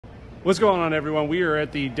What's going on, everyone? We are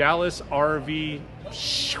at the Dallas RV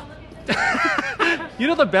show. You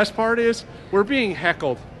know, the best part is we're being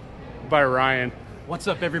heckled by Ryan. What's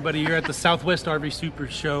up, everybody? You're at the Southwest RV Super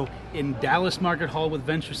Show in Dallas Market Hall with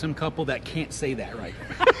Venturesome couple that can't say that right.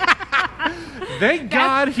 Thank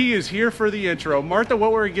God he is here for the intro. Martha,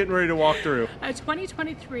 what were we getting ready to walk through? A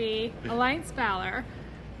 2023 Alliance Valor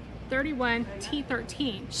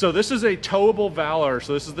 31T13. So this is a towable Valor.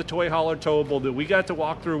 So this is the toy hauler towable that we got to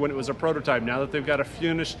walk through when it was a prototype. Now that they've got a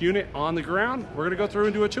finished unit on the ground, we're going to go through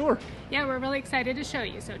and do a tour. Yeah, we're really excited to show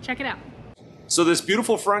you, so check it out. So this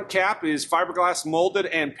beautiful front cap is fiberglass molded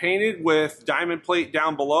and painted with diamond plate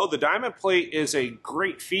down below. The diamond plate is a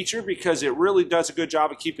great feature because it really does a good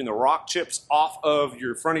job of keeping the rock chips off of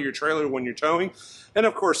your front of your trailer when you're towing. And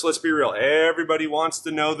of course, let's be real, everybody wants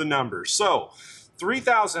to know the numbers. So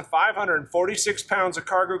 3,546 pounds of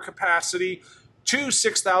cargo capacity, two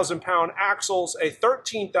 6,000-pound axles, a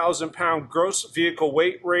 13,000-pound gross vehicle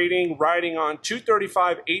weight rating, riding on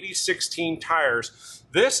 235/80/16 tires.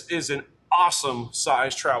 This is an awesome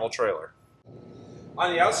size travel trailer.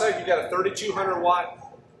 On the outside, you've got a 3,200 watt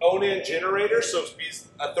own-in generator, so it's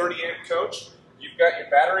a 30 amp coach. You've got your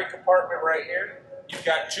battery compartment right here. You've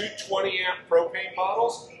got two 20 amp propane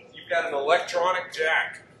bottles. You've got an electronic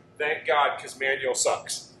jack. Thank God, because manual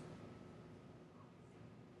sucks.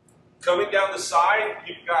 Coming down the side,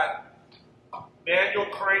 you've got manual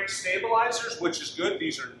crank stabilizers, which is good.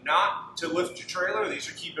 These are not to lift your trailer. These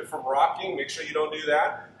are keep it from rocking. Make sure you don't do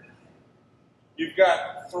that. You've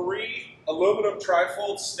got three aluminum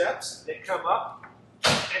trifold steps that come up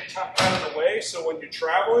and tuck out of the way, so when you're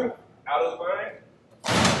traveling, out of the way.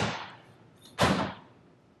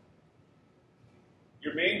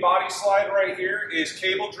 Your main body slide right here is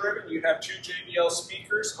cable driven. You have two JBL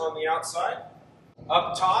speakers on the outside.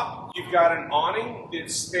 Up top, you've got an awning that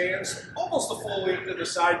spans almost the full length of the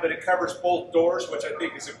side, but it covers both doors, which I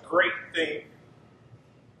think is a great thing.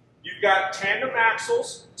 You've got tandem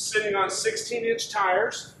axles sitting on 16-inch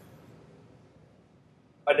tires.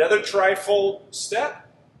 Another trifold step.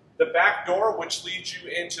 The back door, which leads you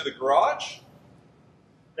into the garage.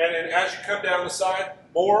 And then as you come down the side,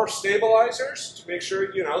 more stabilizers to make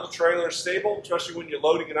sure, you know, the trailer is stable, especially when you're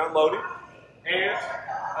loading and unloading. And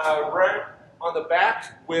right on the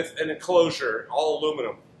back with an enclosure, all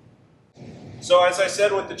aluminum. So as I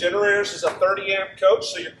said, with the generators, is a 30 amp coach,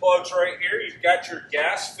 so your plug's right here. You've got your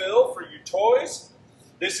gas fill for your toys.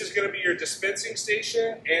 This is going to be your dispensing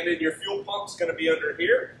station, and then your fuel pump is going to be under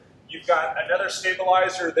here. You've got another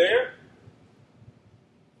stabilizer there.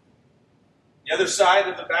 The other side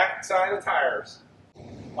of the back side of the tires.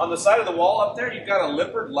 On the side of the wall up there, you've got a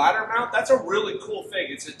Lippard ladder mount. That's a really cool thing.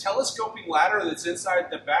 It's a telescoping ladder that's inside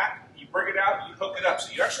the back. You bring it out, you hook it up.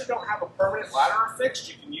 So you actually don't have a permanent ladder affixed.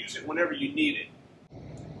 You can use it whenever you need it.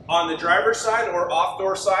 On the driver's side or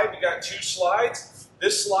off-door side, you got two slides.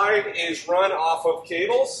 This slide is run off of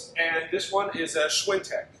cables, and this one is a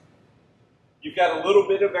Schwintek. You've got a little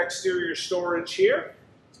bit of exterior storage here.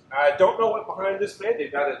 I don't know what behind this bed. They've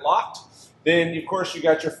got it locked. Then, of course, you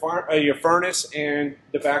got your furnace and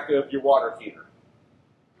the back of your water heater.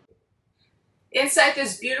 Inside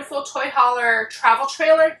this beautiful toy hauler travel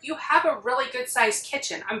trailer, you have a really good sized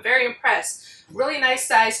kitchen. I'm very impressed. Really nice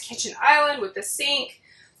sized kitchen island with the sink,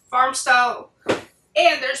 farm style,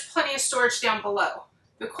 and there's plenty of storage down below.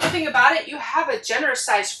 The cool thing about it, you have a generous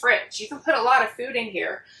sized fridge. You can put a lot of food in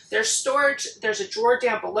here. There's storage, there's a drawer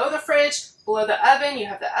down below the fridge, below the oven, you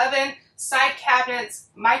have the oven, side cabinets,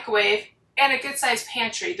 microwave, and a good sized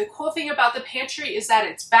pantry. The cool thing about the pantry is that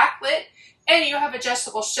it's backlit and you have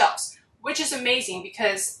adjustable shelves, which is amazing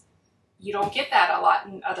because you don't get that a lot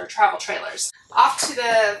in other travel trailers. Off to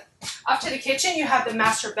the kitchen, you have the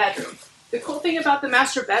master bedroom. The cool thing about the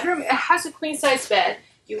master bedroom, it has a queen size bed.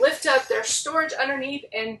 You lift up, there's storage underneath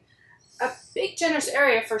and a big generous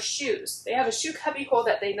area for shoes. They have a shoe cubby hole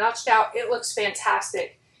that they notched out. It looks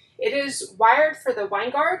fantastic. It is wired for the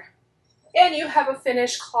wine guard and you have a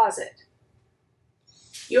finished closet.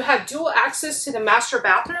 You have dual access to the master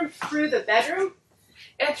bathroom through the bedroom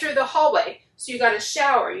and through the hallway. So you got a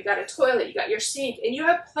shower, you got a toilet, you got your sink, and you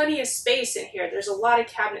have plenty of space in here. There's a lot of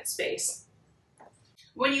cabinet space.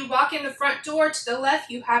 When you walk in the front door to the left,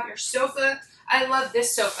 you have your sofa. I love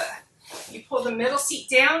this sofa. You pull the middle seat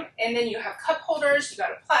down, and then you have cup holders, you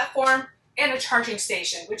got a platform, and a charging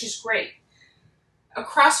station, which is great.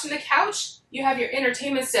 Across from the couch, you have your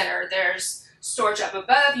entertainment center. There's storage up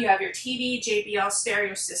above, you have your TV, JBL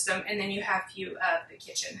stereo system, and then you have view of the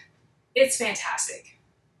kitchen. It's fantastic.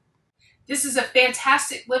 This is a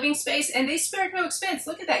fantastic living space, and they spared no expense.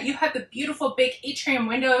 Look at that. You have the beautiful big atrium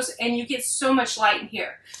windows, and you get so much light in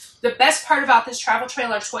here. The best part about this travel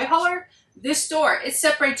trailer toy hauler, this door, it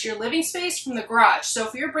separates your living space from the garage. So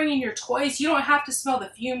if you're bringing your toys, you don't have to smell the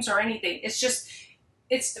fumes or anything. It's just,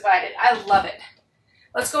 it's divided. I love it.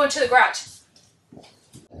 Let's go into the garage.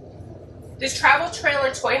 This travel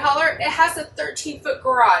trailer toy hauler, it has a 13-foot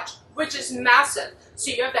garage, which is massive. So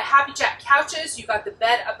you have the Happy Jack couches, you got the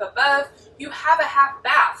bed up above, you have a half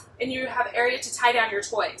bath, and you have area to tie down your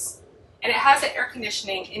toys. And it has an air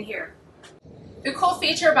conditioning in here. The cool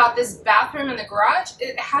feature about this bathroom in the garage,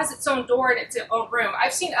 it has its own door and its own room.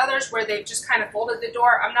 I've seen others where they've just kind of folded the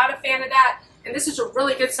door. I'm not a fan of that, and this is a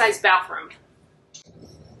really good sized bathroom.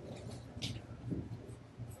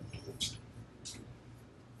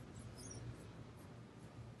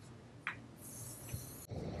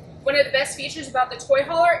 One of the best features about the toy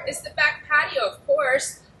hauler is the back patio, of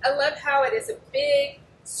course. I love how it is a big,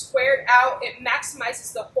 squared out, it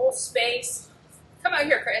maximizes the whole space. Come out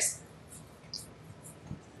here, Chris.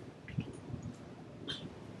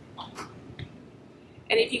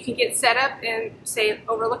 And if you can get set up and say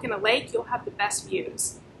overlooking a lake, you'll have the best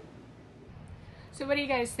views. So what do you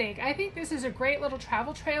guys think? I think this is a great little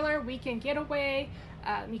travel trailer, weekend getaway.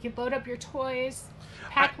 You can load up your toys,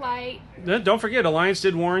 pack light. Don't forget, Alliance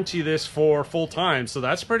did warranty this for full time, so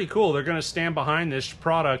that's pretty cool. They're going to stand behind this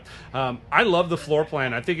product. I love the floor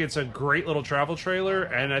plan. I think it's a great little travel trailer,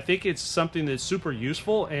 and I think it's something that's super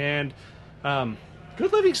useful and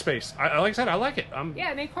good living space. Like I said, I like it.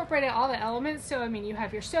 Yeah, they incorporated all the elements. So, I mean, you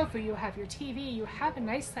have your sofa, you have your TV, you have a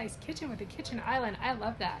nice sized kitchen with a kitchen island. I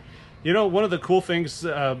love that. You know, one of the cool things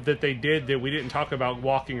that they did that we didn't talk about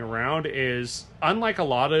walking around is, unlike a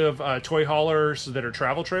lot of toy haulers that are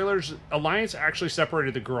travel trailers, Alliance actually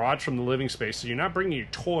separated the garage from the living space. So you're not bringing your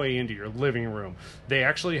toy into your living room. They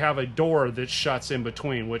actually have a door that shuts in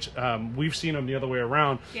between, which we've seen them the other way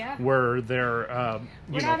around, where they're,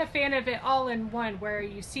 We're not a fan of it all in one, where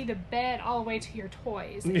you see the bed all the way to your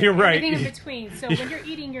toys. You're right. Everything in between. So when you're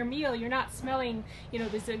eating your meal, you're not smelling,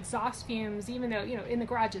 these exhaust fumes, even though, in the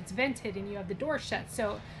garage it's vented and you have the door shut.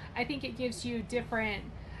 So I think it gives you different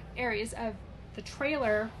areas of the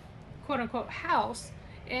trailer, quote unquote, house,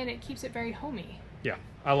 and it keeps it very homey. Yeah,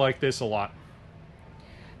 I like this a lot.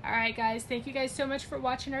 All right, guys, thank you guys so much for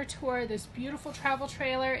watching our tour. This beautiful travel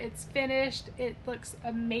trailer, it's finished. It looks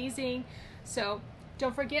amazing. So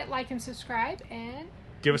don't forget, like and subscribe, and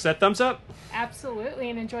give us that thumbs up. Absolutely,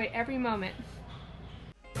 and enjoy every moment.